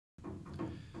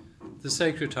The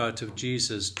Sacred Heart of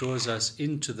Jesus draws us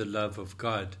into the love of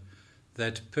God,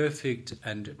 that perfect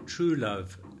and true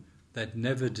love that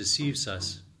never deceives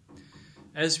us.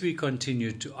 As we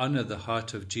continue to honor the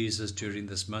heart of Jesus during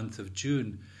this month of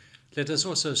June, let us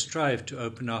also strive to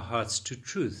open our hearts to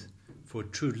truth, for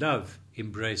true love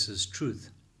embraces truth.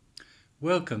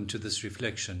 Welcome to this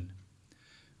reflection.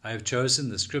 I have chosen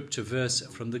the scripture verse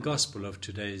from the Gospel of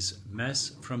today's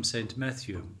Mass from St.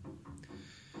 Matthew.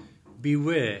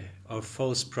 Beware of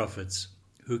false prophets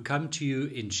who come to you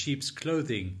in sheep's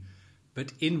clothing,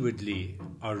 but inwardly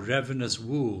are ravenous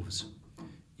wolves.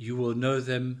 You will know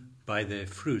them by their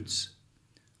fruits.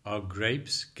 Are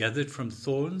grapes gathered from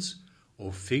thorns,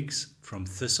 or figs from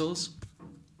thistles?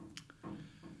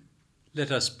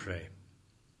 Let us pray.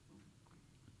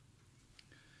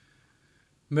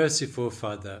 Merciful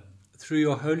Father, through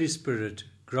your Holy Spirit,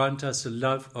 grant us a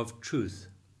love of truth,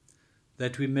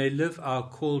 that we may live our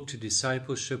call to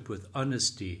discipleship with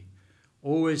honesty,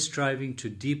 always striving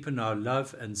to deepen our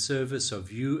love and service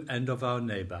of you and of our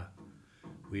neighbor.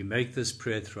 We make this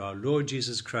prayer through our Lord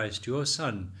Jesus Christ, your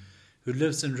Son, who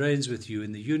lives and reigns with you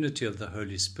in the unity of the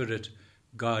Holy Spirit,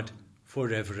 God,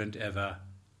 forever and ever.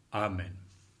 Amen.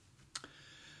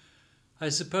 I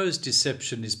suppose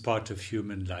deception is part of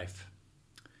human life.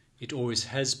 It always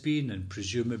has been and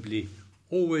presumably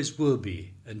always will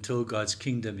be until God's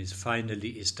kingdom is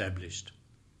finally established.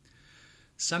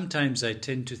 Sometimes I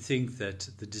tend to think that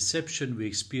the deception we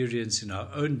experience in our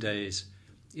own days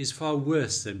is far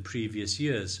worse than previous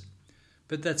years,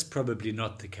 but that's probably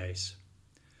not the case.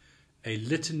 A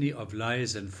litany of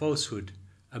lies and falsehood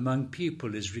among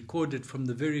people is recorded from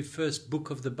the very first book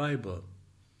of the Bible.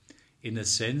 In a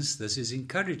sense, this is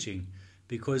encouraging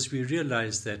because we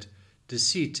realize that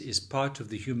deceit is part of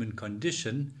the human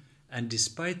condition, and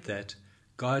despite that,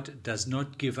 God does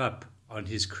not give up on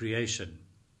his creation.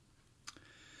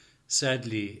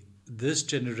 Sadly, this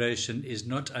generation is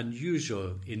not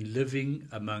unusual in living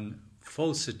among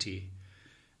falsity,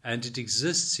 and it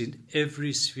exists in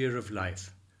every sphere of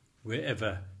life,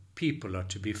 wherever people are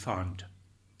to be found.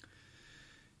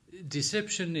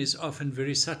 Deception is often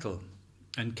very subtle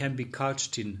and can be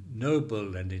couched in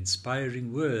noble and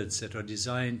inspiring words that are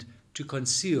designed to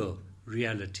conceal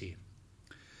reality.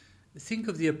 Think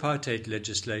of the apartheid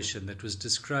legislation that was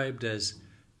described as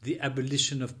the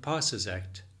Abolition of Passes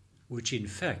Act, which in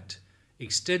fact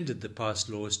extended the pass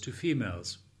laws to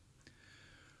females.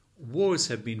 Wars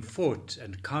have been fought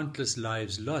and countless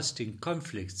lives lost in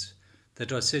conflicts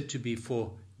that are said to be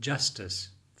for justice,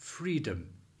 freedom,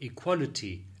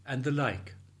 equality, and the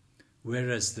like,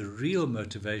 whereas the real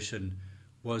motivation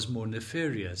was more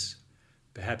nefarious,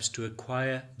 perhaps to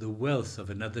acquire the wealth of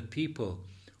another people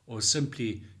or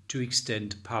simply to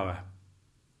extend power.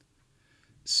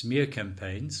 Smear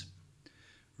campaigns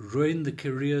ruin the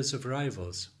careers of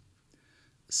rivals.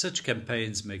 Such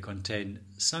campaigns may contain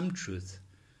some truth,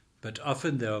 but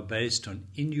often they are based on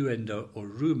innuendo or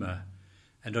rumor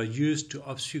and are used to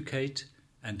obfuscate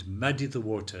and muddy the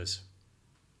waters.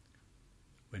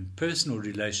 When personal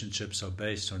relationships are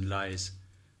based on lies,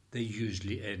 they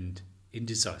usually end in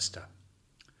disaster.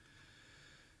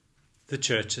 The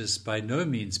Church has by no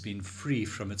means been free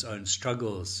from its own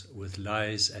struggles with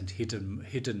lies and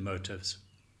hidden motives.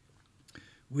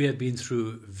 We have been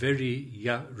through very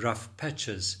rough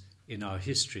patches in our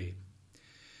history.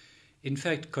 In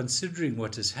fact, considering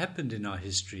what has happened in our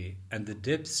history and the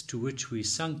depths to which we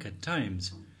sunk at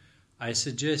times, I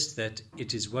suggest that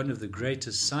it is one of the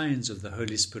greatest signs of the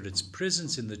Holy Spirit's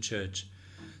presence in the Church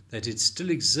that it still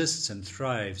exists and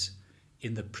thrives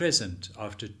in the present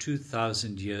after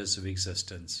 2,000 years of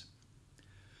existence.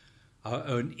 Our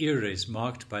own era is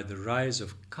marked by the rise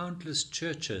of countless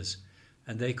churches,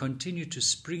 and they continue to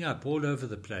spring up all over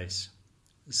the place.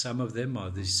 Some of them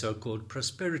are the so-called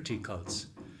prosperity cults,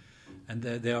 and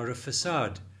they are a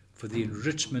facade for the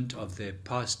enrichment of their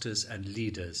pastors and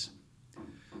leaders.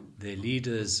 Their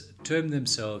leaders term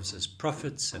themselves as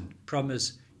prophets and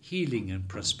promise healing and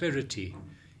prosperity,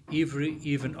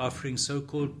 even offering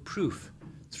so-called proof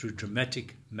through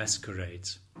dramatic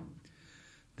masquerades.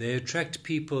 They attract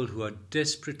people who are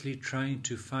desperately trying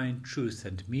to find truth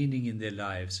and meaning in their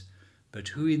lives, but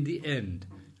who in the end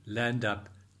land up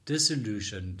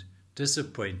disillusioned,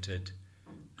 disappointed,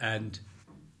 and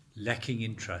lacking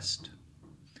in trust.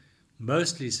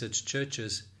 Mostly such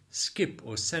churches skip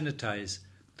or sanitize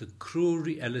the cruel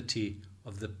reality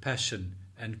of the passion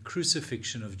and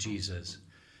crucifixion of Jesus,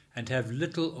 and have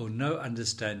little or no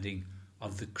understanding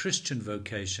of the Christian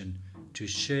vocation to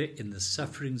share in the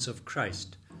sufferings of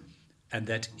Christ, and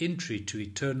that entry to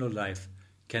eternal life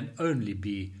can only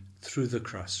be through the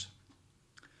cross.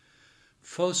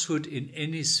 Falsehood in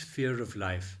any sphere of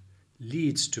life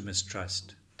leads to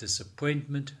mistrust,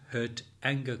 disappointment, hurt,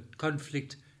 anger,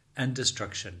 conflict, and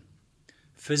destruction.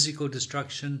 Physical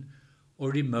destruction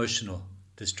or emotional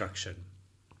destruction.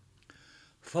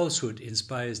 Falsehood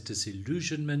inspires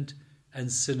disillusionment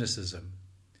and cynicism.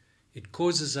 It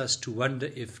causes us to wonder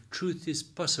if truth is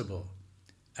possible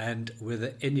and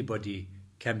whether anybody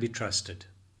can be trusted.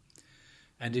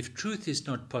 And if truth is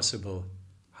not possible,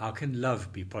 how can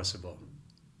love be possible?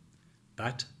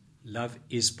 But love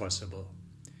is possible.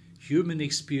 Human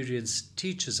experience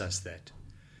teaches us that.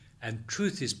 And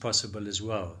truth is possible as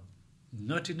well,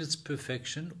 not in its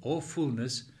perfection or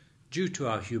fullness due to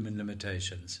our human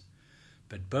limitations.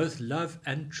 But both love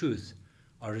and truth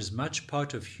are as much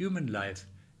part of human life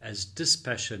as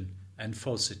dispassion and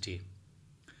falsity.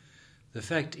 The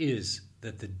fact is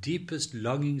that the deepest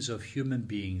longings of human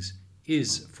beings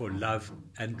is for love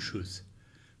and truth,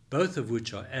 both of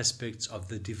which are aspects of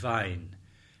the divine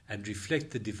and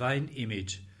reflect the divine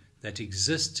image that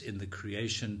exists in the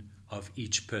creation of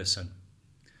each person.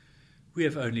 We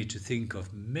have only to think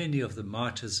of many of the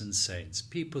martyrs and saints,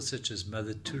 people such as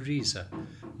Mother Teresa,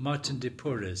 Martin de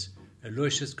Porres,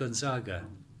 Aloysius Gonzaga,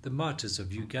 the martyrs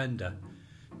of Uganda,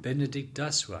 Benedict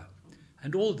Daswa,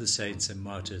 and all the saints and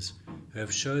martyrs who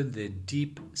have shown their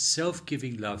deep,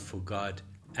 self-giving love for God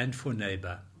and for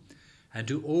neighbor, and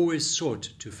who always sought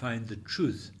to find the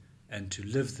truth and to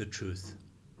live the truth.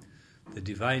 The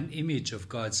divine image of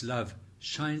God's love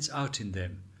shines out in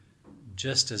them,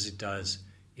 just as it does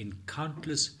in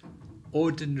countless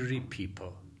ordinary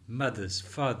people, mothers,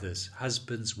 fathers,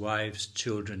 husbands, wives,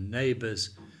 children,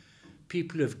 neighbors,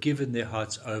 people who have given their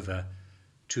hearts over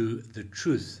to the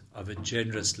truth of a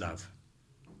generous love.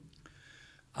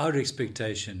 Our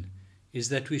expectation is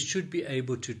that we should be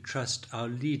able to trust our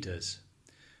leaders,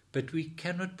 but we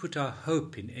cannot put our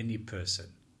hope in any person.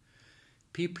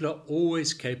 People are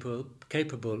always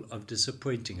capable of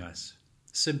disappointing us,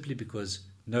 simply because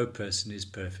no person is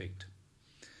perfect.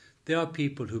 There are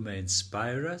people who may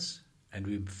inspire us, and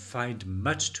we find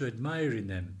much to admire in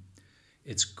them.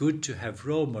 It's good to have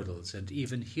role models and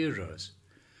even heroes.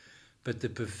 But the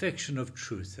perfection of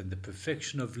truth and the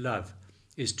perfection of love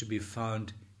is to be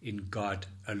found in God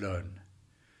alone.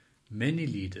 Many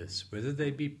leaders, whether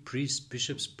they be priests,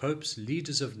 bishops, popes,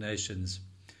 leaders of nations,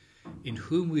 in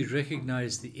whom we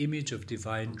recognize the image of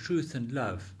divine truth and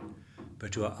love,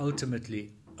 but who are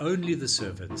ultimately only the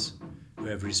servants who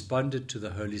have responded to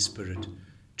the Holy Spirit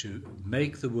to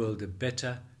make the world a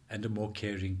better and a more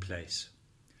caring place.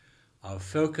 Our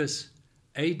focus,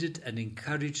 aided and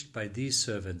encouraged by these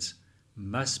servants,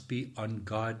 must be on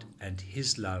God and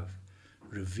His love,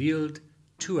 revealed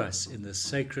to us in the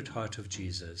Sacred Heart of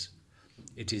Jesus.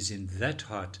 It is in that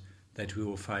heart that we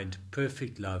will find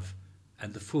perfect love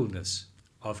and the fullness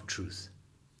of truth.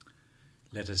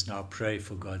 Let us now pray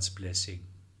for God's blessing.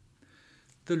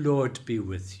 The Lord be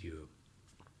with you.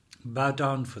 Bow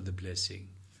down for the blessing.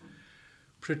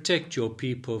 Protect your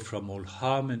people from all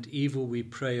harm and evil, we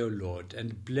pray, O Lord,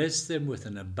 and bless them with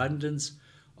an abundance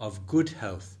of good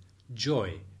health,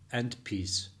 joy, and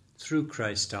peace, through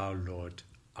Christ our Lord.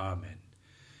 Amen.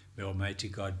 May Almighty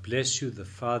God bless you, the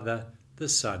Father, the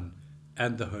Son,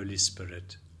 and the Holy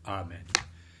Spirit. Amen.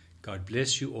 God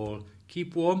bless you all.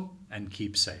 Keep warm and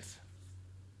keep safe.